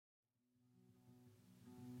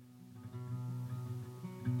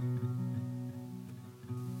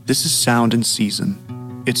This is Sound in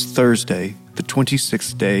Season. It's Thursday, the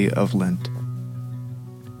 26th day of Lent.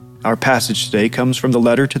 Our passage today comes from the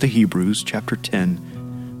letter to the Hebrews, chapter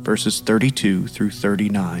 10, verses 32 through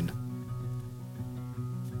 39.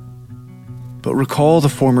 But recall the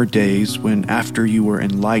former days when, after you were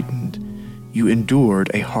enlightened, you endured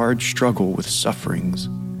a hard struggle with sufferings,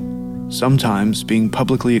 sometimes being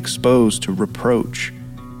publicly exposed to reproach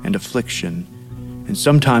and affliction, and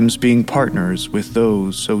sometimes being partners with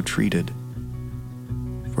those so treated.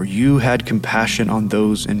 For you had compassion on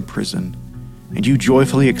those in prison, and you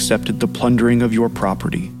joyfully accepted the plundering of your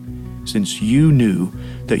property, since you knew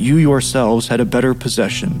that you yourselves had a better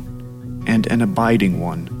possession and an abiding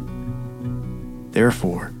one.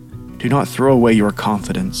 Therefore, do not throw away your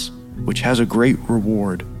confidence, which has a great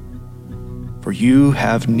reward. For you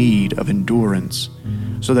have need of endurance,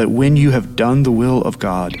 so that when you have done the will of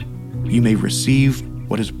God, you may receive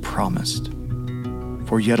what is promised.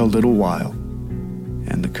 For yet a little while,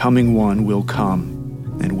 and the coming one will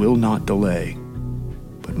come and will not delay.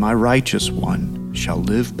 But my righteous one shall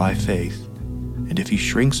live by faith, and if he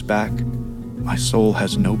shrinks back, my soul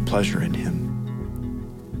has no pleasure in him.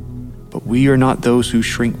 But we are not those who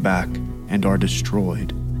shrink back and are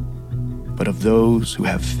destroyed, but of those who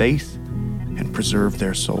have faith and preserve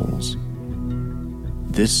their souls.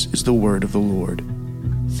 This is the word of the Lord.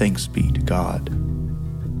 Thanks be to God.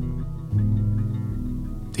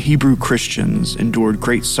 The Hebrew Christians endured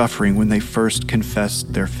great suffering when they first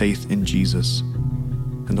confessed their faith in Jesus,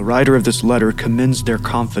 and the writer of this letter commends their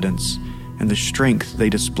confidence and the strength they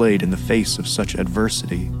displayed in the face of such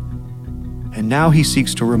adversity. And now he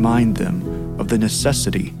seeks to remind them of the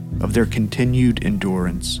necessity of their continued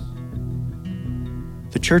endurance.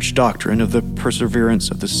 The church doctrine of the perseverance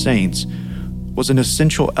of the saints was an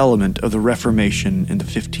essential element of the Reformation in the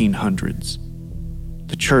 1500s.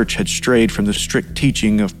 The church had strayed from the strict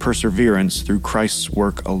teaching of perseverance through Christ's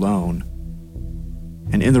work alone.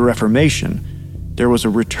 And in the Reformation, there was a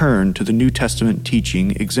return to the New Testament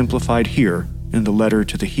teaching exemplified here in the letter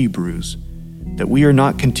to the Hebrews, that we are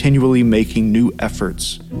not continually making new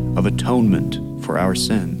efforts of atonement for our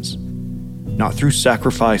sins, not through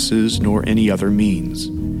sacrifices nor any other means.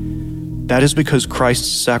 That is because Christ's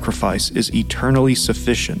sacrifice is eternally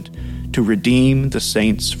sufficient to redeem the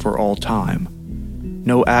saints for all time.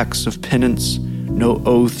 No acts of penance, no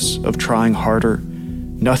oaths of trying harder,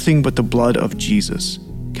 nothing but the blood of Jesus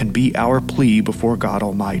can be our plea before God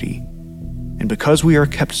Almighty. And because we are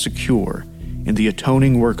kept secure in the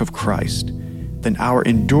atoning work of Christ, then our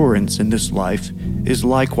endurance in this life is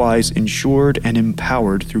likewise ensured and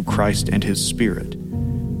empowered through Christ and His Spirit.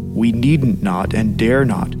 We needn't not and dare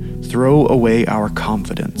not throw away our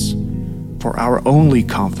confidence, for our only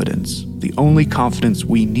confidence, the only confidence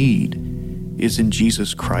we need, is in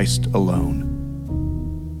Jesus Christ alone.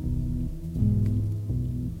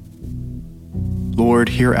 Lord,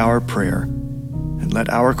 hear our prayer, and let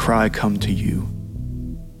our cry come to you.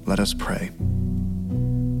 Let us pray.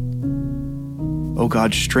 O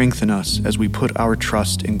God, strengthen us as we put our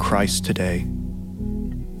trust in Christ today.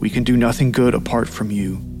 We can do nothing good apart from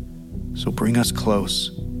you, so bring us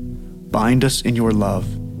close, bind us in your love,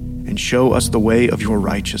 and show us the way of your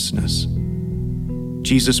righteousness.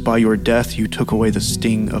 Jesus, by your death, you took away the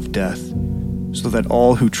sting of death, so that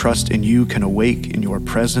all who trust in you can awake in your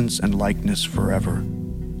presence and likeness forever.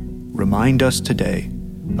 Remind us today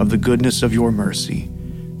of the goodness of your mercy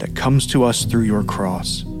that comes to us through your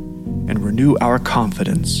cross, and renew our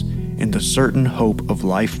confidence in the certain hope of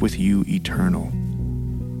life with you eternal.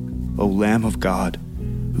 O Lamb of God,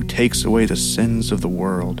 who takes away the sins of the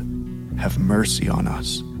world, have mercy on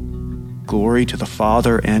us. Glory to the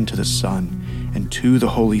Father and to the Son and to the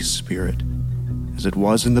Holy Spirit, as it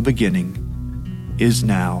was in the beginning, is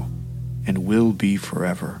now, and will be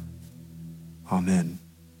forever. Amen.